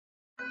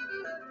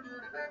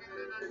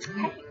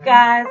Hey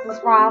guys,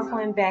 it's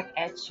Roslyn back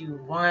at you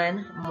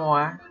one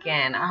more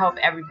again. I hope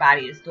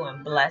everybody is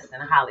doing blessed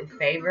and highly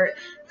favored.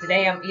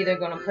 Today I'm either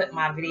going to put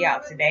my video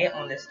out today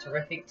on this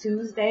terrific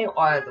Tuesday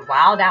or the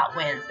Wild Out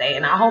Wednesday.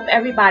 And I hope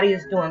everybody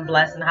is doing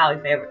blessed and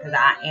highly favored because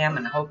I am,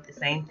 and I hope the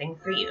same thing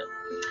for you.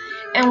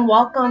 And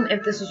welcome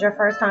if this is your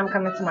first time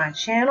coming to my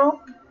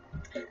channel.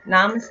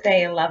 Namaste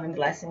and love and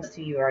blessings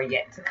to you are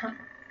yet to come.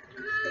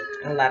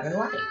 And love and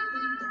light.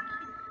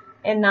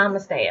 And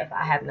namaste if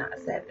I have not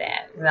said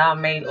that. I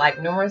made like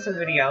numerous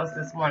videos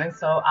this morning,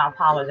 so I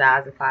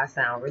apologize if I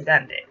sound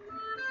redundant.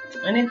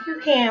 And if you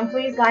can,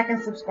 please like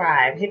and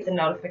subscribe. Hit the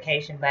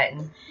notification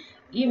button.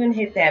 Even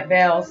hit that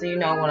bell so you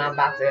know when I'm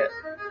about to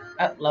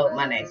upload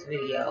my next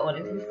video. And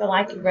if you feel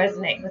like you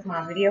resonate with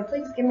my video,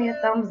 please give me a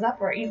thumbs up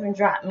or even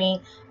drop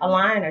me a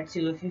line or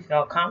two if you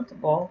feel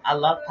comfortable. I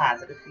love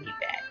positive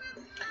feedback.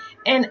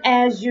 And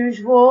as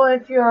usual,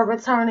 if you're a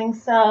returning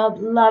sub,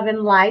 love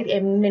and light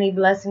and many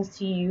blessings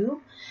to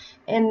you.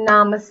 And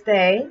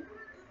namaste.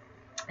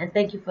 And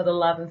thank you for the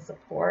love and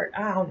support.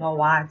 I don't know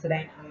why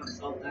today I'm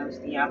so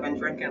thirsty. I've been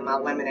drinking my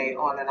lemonade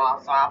on and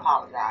off, so I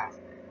apologize.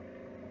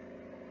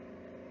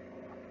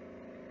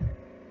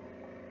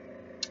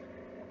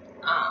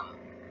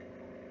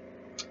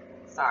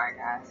 Sorry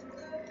guys.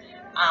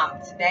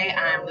 Today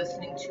I am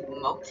listening to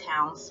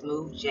Motown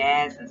smooth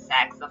jazz and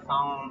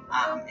saxophone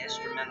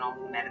instrumental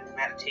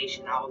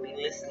meditation. I will be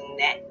listening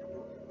that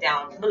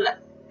down below.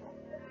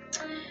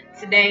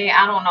 Today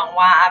I don't know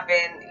why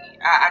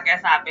I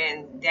guess I've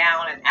been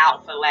down and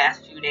out for the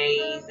last few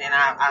days, and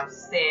I've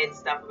said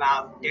stuff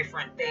about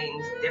different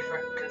things,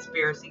 different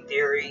conspiracy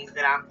theories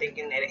that I'm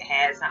thinking that it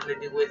has something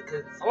to do with,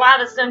 because it's a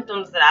lot of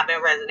symptoms that I've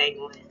been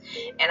resonating with,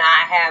 and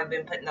I have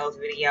been putting those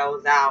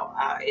videos out.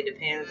 It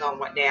depends on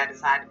what day I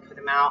decide to put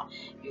them out.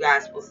 You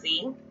guys will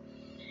see.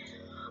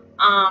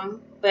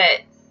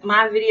 But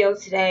my video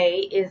today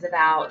is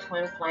about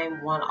Twin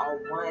Flame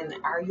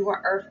 101. Are you an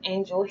earth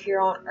angel here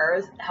on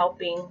earth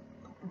helping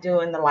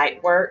doing the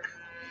light work?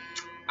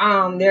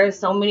 There's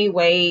so many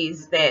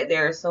ways that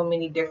there are so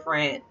many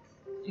different,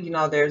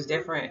 there's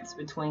difference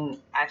between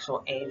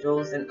actual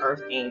angels and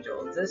earth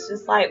angels. It's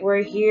just like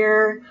we're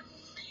here,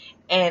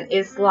 and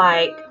it's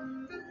like,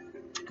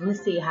 let me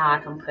see how I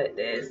can put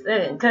this,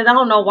 because I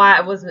don't know why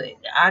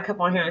I kept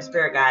on hearing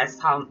spirit guides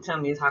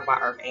telling me to talk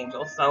about earth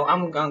angels, so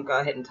I'm gonna go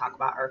ahead and talk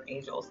about earth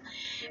angels,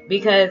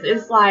 because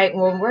it's like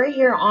when we're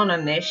here on a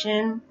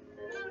mission,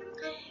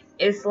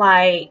 it's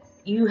like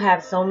you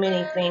have so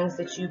many things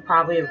that you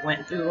probably have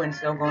went through and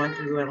still going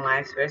through in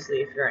life, especially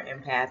if you're an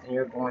empath and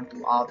you're going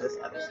through all this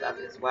other stuff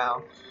as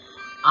well,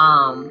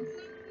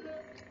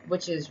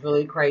 which is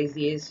really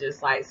crazy. It's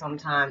just like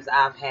sometimes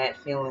I've had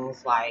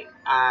feelings like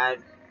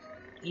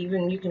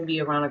even you can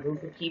be around a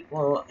group of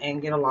people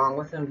and get along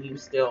with them, you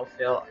still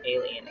feel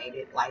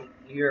alienated, like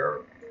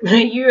you're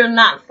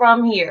not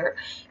from here.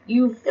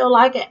 You feel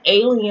like an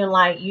alien,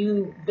 like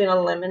you've been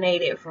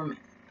eliminated from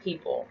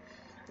people.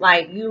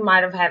 Like you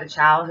might have had a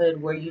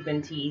childhood where you've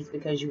been teased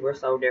because you were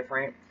so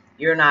different.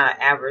 You're not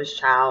an average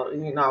child.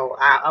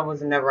 I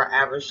was never an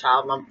average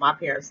child. My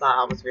parents thought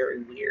I was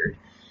very weird.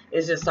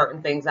 It's just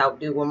certain things I would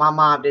do. When my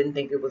mom didn't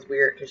think it was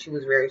weird because she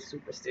was very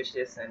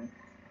superstitious and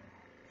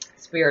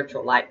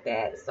spiritual like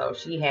that, so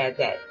she had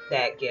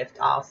that gift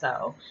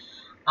also.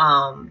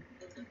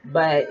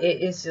 But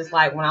it's just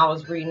like when I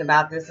was reading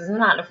about this is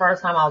not the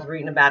first time I was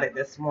reading about it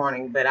this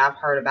morning, but I've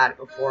heard about it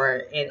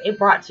before, and it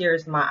brought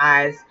tears to my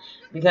eyes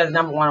because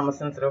number one, I'm a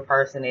sensitive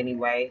person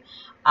anyway,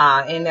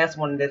 and that's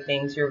one of the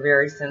things. You're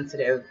very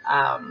sensitive.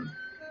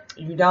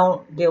 You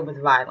don't deal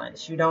with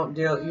violence. You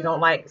don't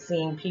like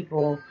seeing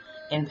people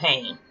in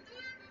pain.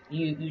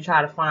 You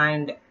try to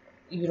find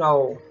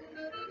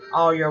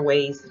all your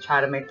ways to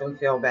try to make them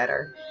feel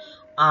better.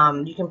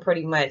 You can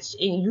pretty much,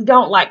 and you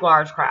don't like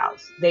large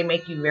crowds. They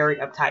make you very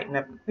uptight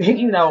and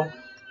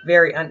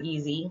very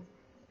uneasy.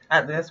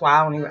 That's why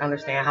I don't even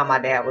understand how my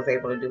dad was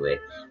able to do it.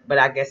 But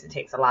I guess it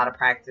takes a lot of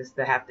practice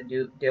to have to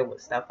deal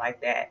with stuff like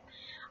that.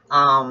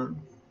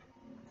 And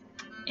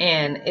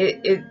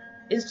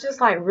it's just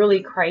like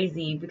really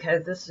crazy,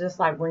 because it's just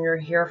like when you're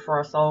here for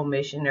a soul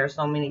mission, there's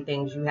so many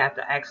things you have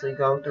to actually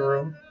go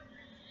through.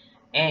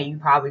 And you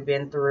probably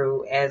been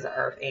through as an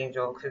earth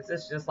angel, because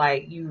it's just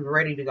like you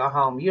ready to go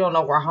home. You don't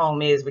know where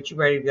home is, but you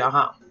ready to go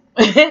home.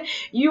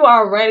 You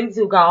are ready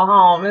to go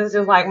home. It's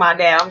just like my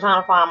dad. I'm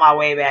trying to find my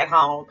way back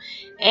home,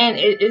 and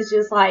it's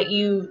just like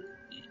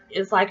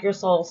it's like your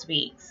soul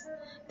speaks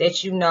that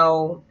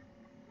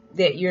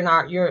that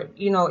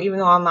even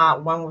though I'm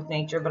not one with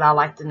nature, but I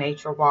like the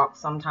nature walk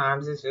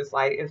sometimes. It's just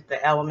like if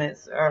the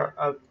elements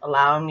are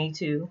allowing me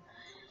to.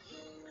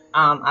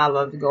 I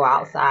love to go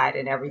outside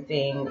and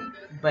everything,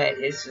 but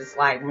it's just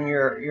like when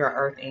you're an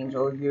earth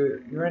angel,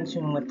 you're in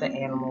tune with the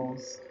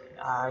animals,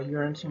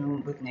 you're in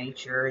tune with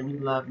nature, and you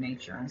love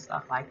nature and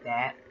stuff like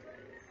that.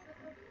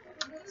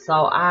 So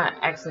I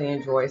actually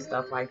enjoy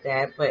stuff like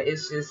that, but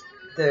it's just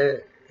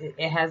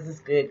it has its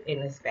good and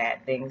its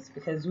bad things,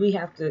 because we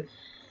have to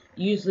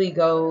usually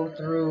go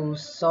through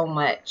so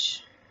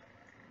much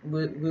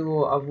we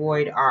will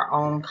avoid our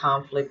own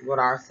conflict with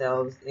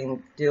ourselves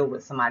and deal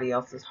with somebody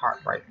else's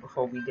heartbreak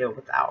before we deal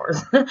with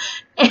ours. And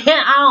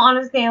I don't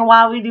understand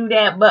why we do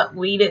that, but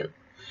we do.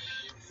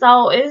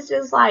 So it's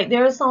just like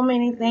there's so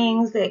many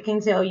things that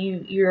can tell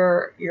you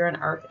you're an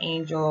earth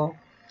angel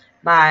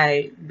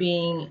by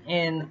being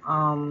in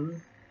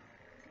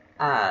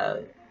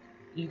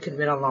you could have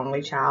been a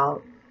lonely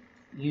child.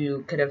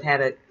 You could have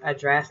had a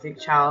drastic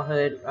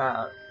childhood,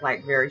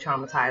 like very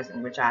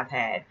traumatizing, which I've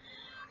had.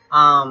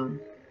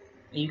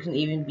 You can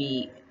even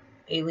be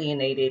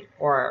alienated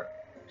or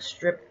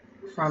stripped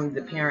from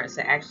the parents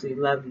that actually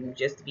love you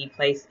just to be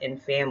placed in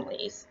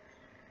families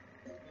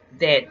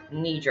that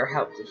need your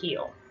help to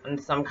heal in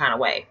some kind of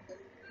way.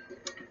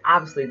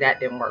 Obviously that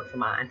didn't work for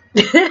mine.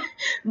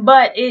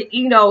 But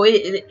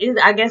it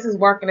I guess it's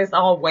working its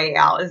own way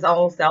out, its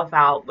own self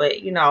out,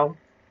 but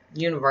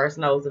universe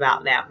knows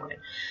about that one.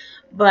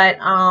 But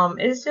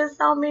it's just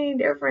so many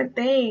different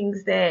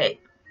things that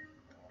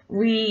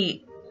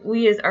we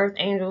as earth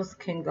angels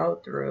can go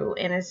through,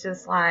 and it's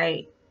just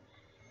like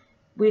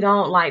we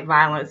don't like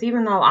violence.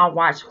 Even though I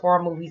watch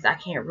horror movies, I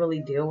can't really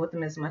deal with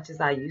them as much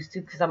as I used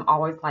to, because I'm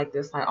always like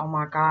this, like, oh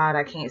my god,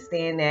 I can't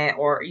stand that.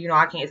 Or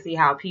I can't see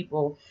how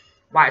people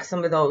watch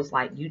some of those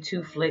like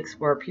YouTube flicks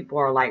where people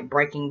are like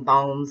breaking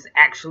bones,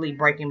 actually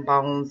breaking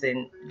bones,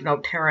 and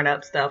tearing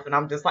up stuff, and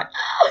I'm just like,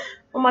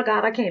 oh my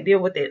god, I can't deal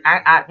with it.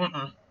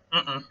 I'm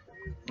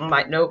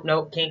like,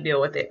 nope, can't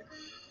deal with it.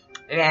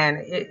 And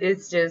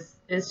it's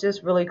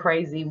just really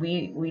crazy.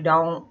 We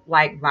don't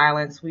like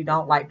violence. We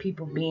don't like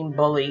people being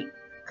bullied,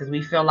 because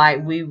we feel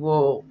like we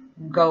will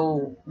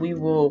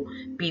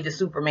be the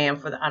Superman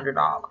for the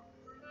underdog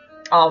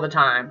all the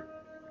time.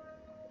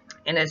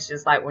 And it's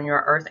just like when you're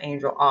an earth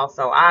angel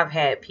also, I've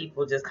had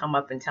people just come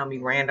up and tell me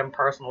random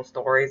personal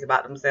stories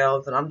about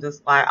themselves, and I'm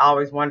just like, I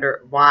always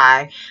wonder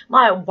why. I'm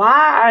like,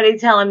 why are they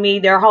telling me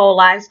their whole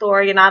life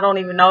story and I don't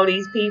even know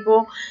these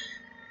people?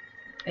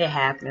 It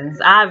happens.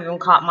 I've even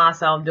caught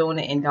myself doing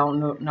it and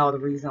don't know the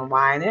reason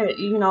why. And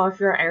if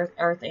you're an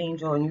earth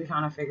angel and you're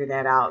trying to figure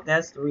that out,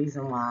 that's the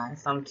reason why.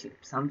 Some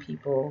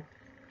people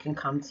can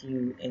come to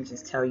you and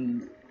just tell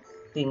you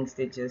things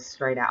that just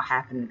straight out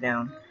happen to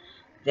them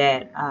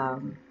that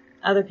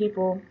other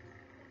people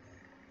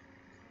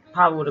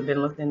probably would have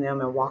been looking at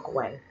them and walk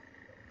away.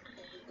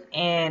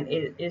 And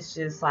it's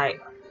just like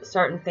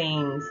certain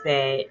things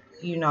that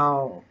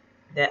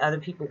that other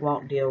people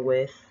won't deal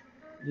with.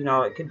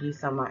 It could be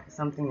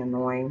something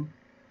annoying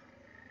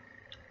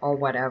or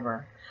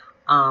whatever,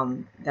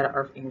 that an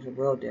earth angel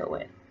will deal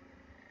with.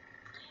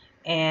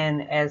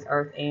 And as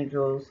earth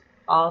angels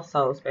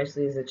also,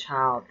 especially as a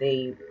child,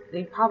 they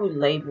probably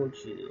labeled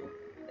you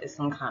as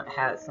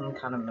had some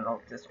kind of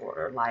mental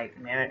disorder, like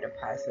manic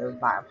depressive,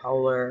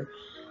 bipolar,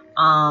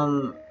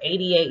 ADHD,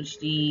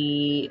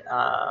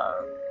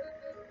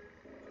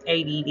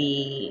 ADD,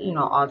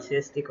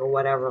 autistic or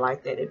whatever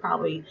like that. They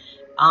probably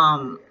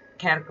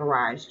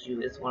categorized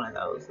you as one of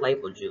those,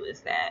 labeled you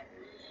as that.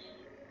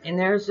 And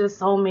there's just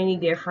so many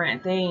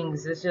different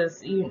things. It's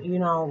just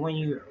when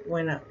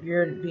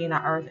you're being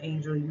an earth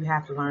angel, you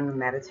have to learn to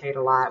meditate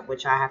a lot,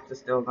 which I have to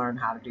still learn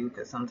how to do,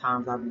 because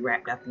sometimes I'll be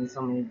wrapped up in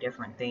so many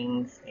different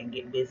things and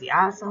get busy.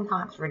 I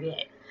sometimes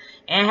forget.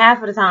 And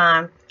half of the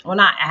time, well,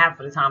 not half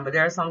of the time, but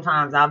there are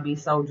sometimes I'll be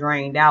so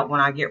drained out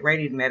when I get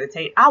ready to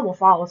meditate, I will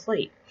fall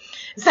asleep.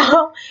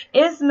 So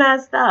it's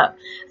messed up.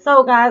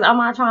 So guys, I'm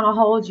not trying to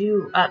hold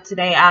you up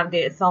today. I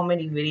did so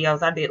many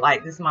videos. I did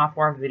this is my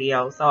 4th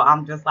video. So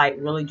I'm just like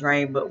really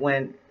drained. But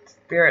when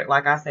spirit,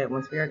 like I said,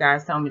 when spirit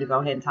guys tell me to go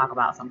ahead and talk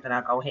about something,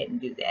 I go ahead and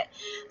do that.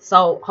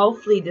 So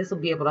hopefully this will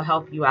be able to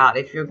help you out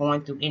if you're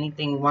going through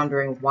anything,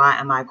 wondering, why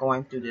am I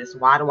going through this?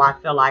 Why do I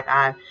feel like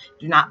I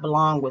do not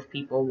belong with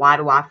people? Why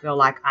do I feel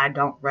like I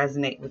don't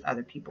resonate with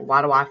other people?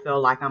 Why do I feel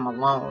like I'm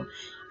alone?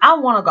 I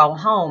want to go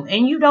home,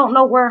 and you don't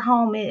know where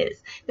home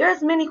is.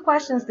 There's many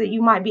questions that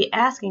you might be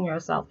asking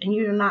yourself, and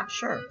you're not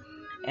sure.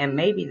 And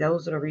maybe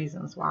those are the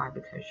reasons why,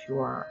 because you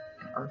are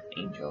an earth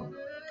angel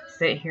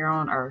sent here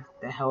on earth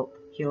to help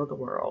heal the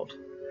world.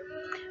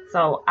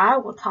 So I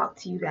will talk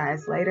to you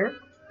guys later,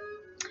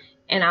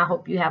 and I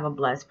hope you have a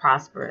blessed,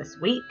 prosperous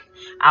week.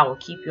 I will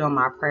keep you in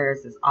my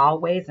prayers as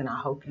always, and I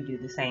hope you do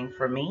the same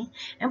for me.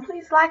 And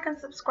please like and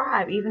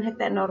subscribe. Even hit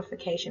that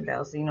notification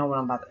bell so you know when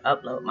I'm about to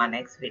upload my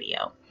next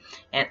video.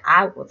 And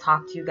I will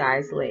talk to you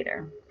guys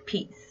later.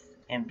 Peace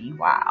and be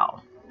wild.